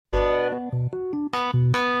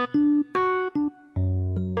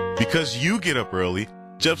Because you get up early,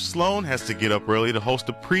 Jeff Sloan has to get up early to host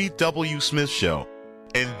the Pre-W Smith Show.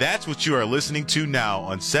 And that's what you are listening to now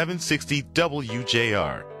on 760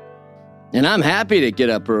 WJR. And I'm happy to get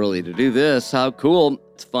up early to do this. How cool.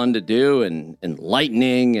 It's fun to do and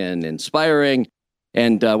enlightening and inspiring.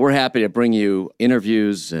 And we're happy to bring you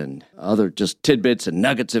interviews and other just tidbits and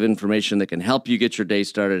nuggets of information that can help you get your day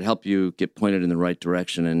started, help you get pointed in the right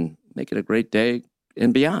direction, and make it a great day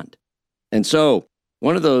and beyond. And so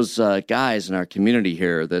one of those guys in our community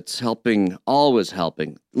here that's helping, always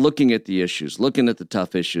helping, looking at the issues, looking at the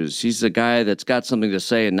tough issues. He's a guy that's got something to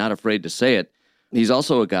say and not afraid to say it. He's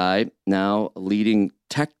also a guy now leading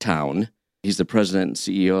TechTown. He's the president and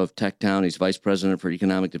CEO of TechTown. He's vice president for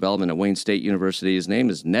economic development at Wayne State University. His name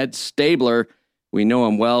is Ned Stabler. We know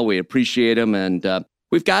him well. We appreciate him. And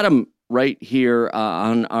we've got him right here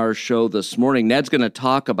on our show this morning. Ned's going to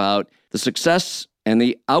talk about the success and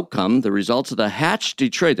the outcome, the results of the Hatch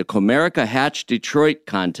Detroit, the Comerica Hatch Detroit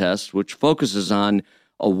contest, which focuses on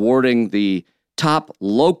awarding the top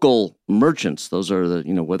local merchants. Those are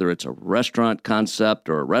the, whether it's a restaurant concept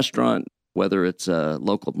or a restaurant, whether it's a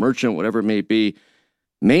local merchant, whatever it may be.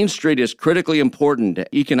 Main Street is critically important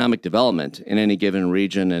to economic development in any given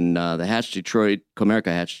region, and the Comerica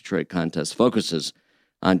Hatch Detroit contest focuses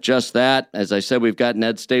on just that. As I said, we've got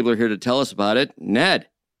Ned Stabler here to tell us about it. Ned.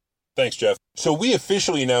 Thanks, Jeff. So we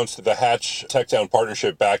officially announced the Hatch TechTown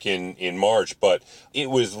partnership back in March, but it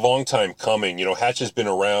was a long time coming. Hatch has been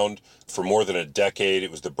around for more than a decade.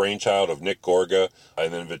 It was the brainchild of Nick Gorga,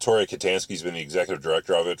 and then Victoria Katansky's been the executive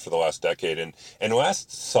director of it for the last decade. And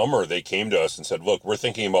last summer, they came to us and said, look, we're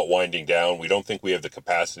thinking about winding down. We don't think we have the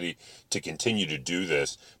capacity to continue to do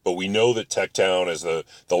this, but we know that TechTown, as the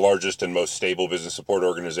largest and most stable business support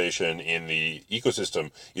organization in the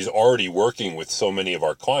ecosystem, is already working with so many of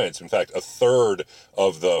our clients. In fact, a third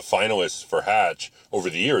of the finalists for Hatch over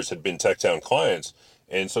the years had been TechTown clients.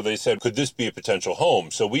 And so they said, could this be a potential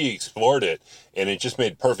home? So we explored it, and it just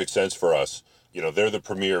made perfect sense for us. They're the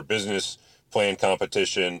premier business plan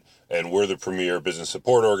competition, and we're the premier business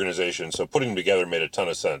support organization. So putting them together made a ton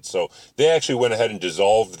of sense. So they actually went ahead and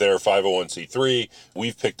dissolved their 501c3.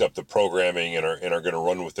 We've picked up the programming and are going to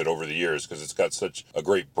run with it over the years because it's got such a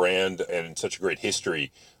great brand and such a great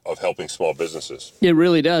history of helping small businesses. It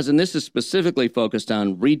really does. And this is specifically focused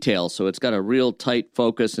on retail. So it's got a real tight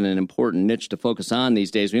focus and an important niche to focus on these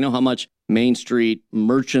days. We know how much Main Street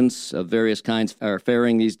merchants of various kinds are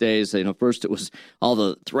faring these days. First it was all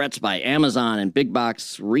the threats by Amazon and big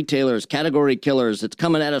box retailers, category killers. It's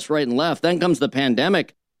coming at us right and left. Then comes the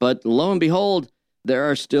pandemic. But lo and behold, there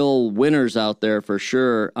are still winners out there for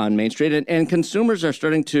sure on Main Street. And consumers are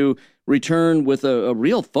starting to return with a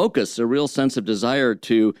real focus, a real sense of desire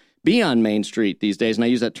to be on Main Street these days. And I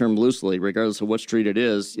use that term loosely, regardless of what street it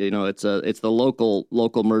is. It's the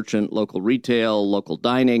local merchant, local retail, local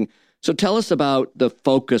dining. So tell us about the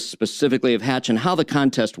focus specifically of Hatch and how the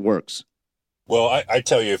contest works. Well, I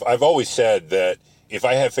tell you, I've always said that if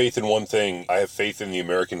I have faith in one thing, I have faith in the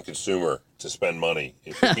American consumer to spend money.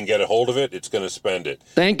 If you can get a hold of it, it's going to spend it.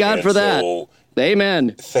 Thank God for that.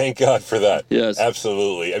 Amen. Thank God for that. Yes.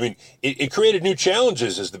 Absolutely. I mean, it created new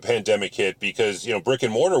challenges as the pandemic hit because, brick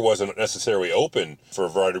and mortar wasn't necessarily open for a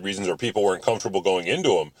variety of reasons, or people weren't comfortable going into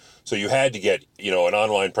them. So you had to get, an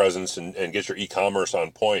online presence and get your e-commerce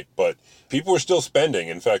on point. But people were still spending.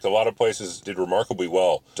 In fact, a lot of places did remarkably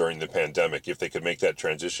well during the pandemic if they could make that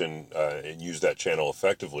transition and use that channel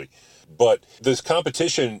effectively. But this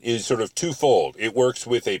competition is sort of twofold. It works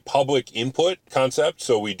with a public input concept.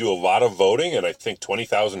 So we do a lot of voting, and I think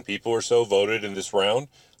 20,000 people or so voted in this round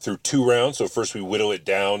through 2 rounds. So first we whittle it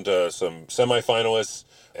down to some semifinalists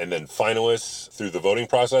and then finalists through the voting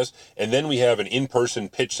process. And then we have an in-person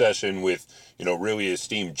pitch session with, really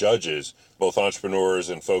esteemed judges, both entrepreneurs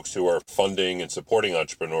and folks who are funding and supporting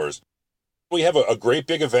entrepreneurs. We have a great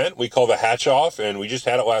big event we call the Hatch Off, and we just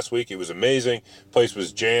had it last week. It was amazing. Place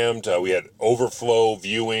was jammed. We had overflow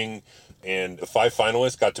viewing, and the 5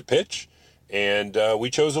 finalists got to pitch, and we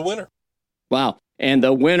chose a winner. Wow. And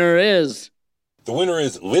the winner is? The winner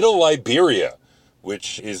is Little Liberia,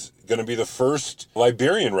 which is going to be the first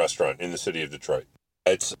Liberian restaurant in the city of Detroit.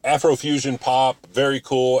 It's Afrofusion pop, very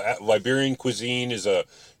cool. Liberian cuisine is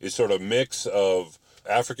sort of mix of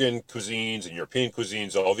African cuisines and European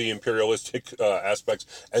cuisines, all the imperialistic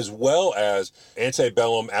aspects, as well as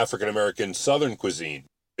antebellum African-American Southern cuisine.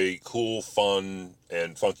 A cool, fun,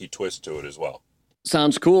 and funky twist to it as well.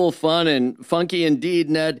 Sounds cool, fun, and funky indeed,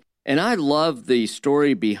 Ned. And I love the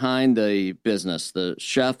story behind the business. The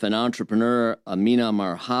chef and entrepreneur, Amina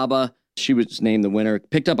Marhaba, she was named the winner,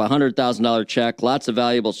 picked up a $100,000 check, lots of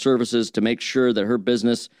valuable services to make sure that her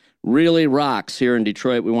business really rocks here in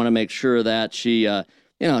Detroit. We want to make sure that she,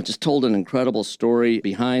 just told an incredible story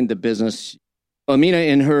behind the business. Amina,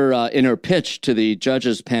 in her pitch to the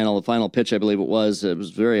judges panel, the final pitch, I believe it was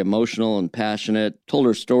very emotional and passionate. Told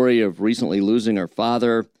her story of recently losing her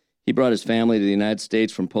father. He brought his family to the United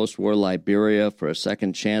States from post-war Liberia for a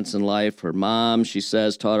second chance in life. Her mom, she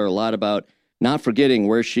says, taught her a lot about not forgetting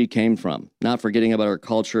where she came from, not forgetting about her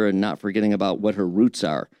culture, and not forgetting about what her roots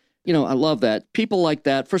are. I love that. People like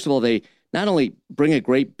that, first of all, they not only bring a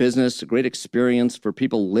great business, a great experience for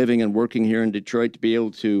people living and working here in Detroit to be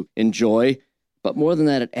able to enjoy, but more than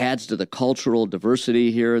that, it adds to the cultural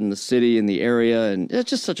diversity here in the city, in the area, and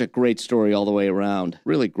it's just such a great story all the way around.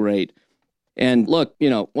 Really great. And look,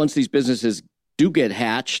 once these businesses do get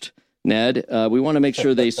hatched, Ned, we want to make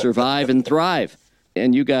sure they survive and thrive.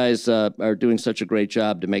 And you guys are doing such a great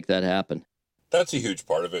job to make that happen. That's a huge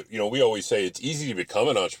part of it. We always say it's easy to become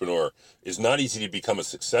an entrepreneur. It's not easy to become a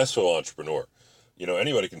successful entrepreneur.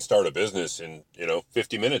 Anybody can start a business in,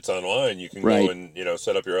 50 minutes online. You can go and,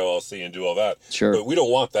 set up your LLC and do all that. Sure. But we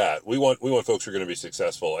don't want that. We want folks who are going to be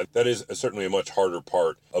successful. And that is certainly a much harder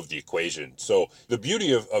part of the equation. So the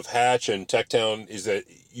beauty of Hatch and Techtown is that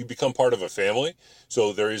you become part of a family.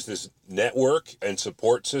 So there is this network and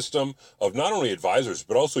support system of not only advisors,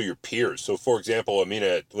 but also your peers. So for example, Amina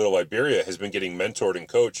at Little Liberia has been getting mentored and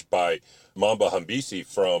coached by Mamba Hambisi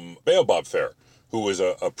from Baobab Fair, who was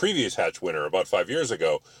a previous Hatch winner about 5 years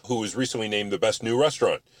ago, who was recently named the best new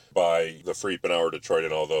restaurant by the Freep and Our Detroit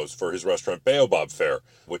and all those for his restaurant Baobab Fair,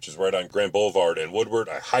 which is right on Grand Boulevard and Woodward.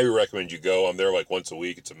 I highly recommend you go. I'm there like once a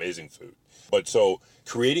week. It's amazing food. But so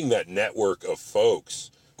creating that network of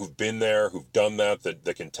folks who've been there, who've done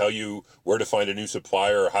that can tell you where to find a new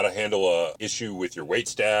supplier, or how to handle a issue with your wait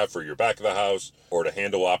staff or your back of the house, or to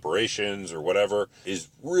handle operations or whatever, is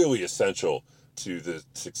really essential to the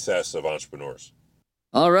success of entrepreneurs.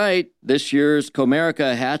 All right, this year's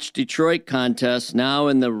Comerica Hatch Detroit contest now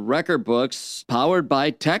in the record books, powered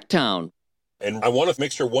by Techtown. And I want to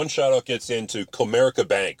make sure one shout out gets into Comerica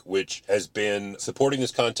Bank, which has been supporting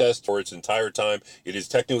this contest for its entire time. It is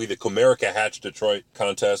technically the Comerica Hatch Detroit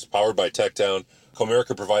contest powered by Techtown.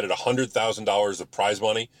 Comerica provided $100,000 of prize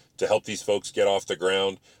money to help these folks get off the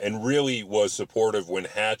ground and really was supportive when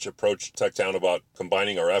Hatch approached Techtown about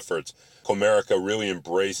combining our efforts. Comerica really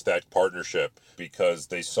embraced that partnership because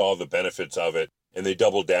they saw the benefits of it. And they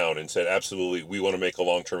doubled down and said, absolutely, we want to make a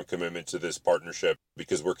long-term commitment to this partnership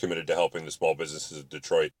because we're committed to helping the small businesses of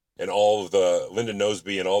Detroit. And all of the Lyndon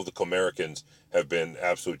Nosby and all of the Comericans have been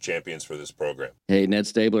absolute champions for this program. Hey, Ned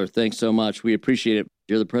Stabler, thanks so much. We appreciate it.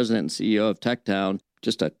 You're the president and CEO of Techtown,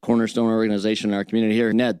 just a cornerstone organization in our community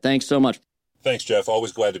here. Ned, thanks so much. Thanks, Jeff.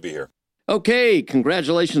 Always glad to be here. Okay,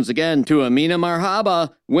 congratulations again to Amina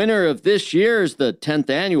Marhaba, winner of this year's, the 10th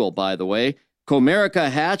annual, by the way,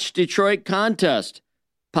 Comerica Hatch Detroit contest,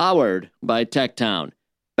 powered by Techtown.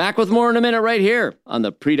 Back with more in a minute right here on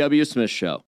the Pre-W. Smith Show.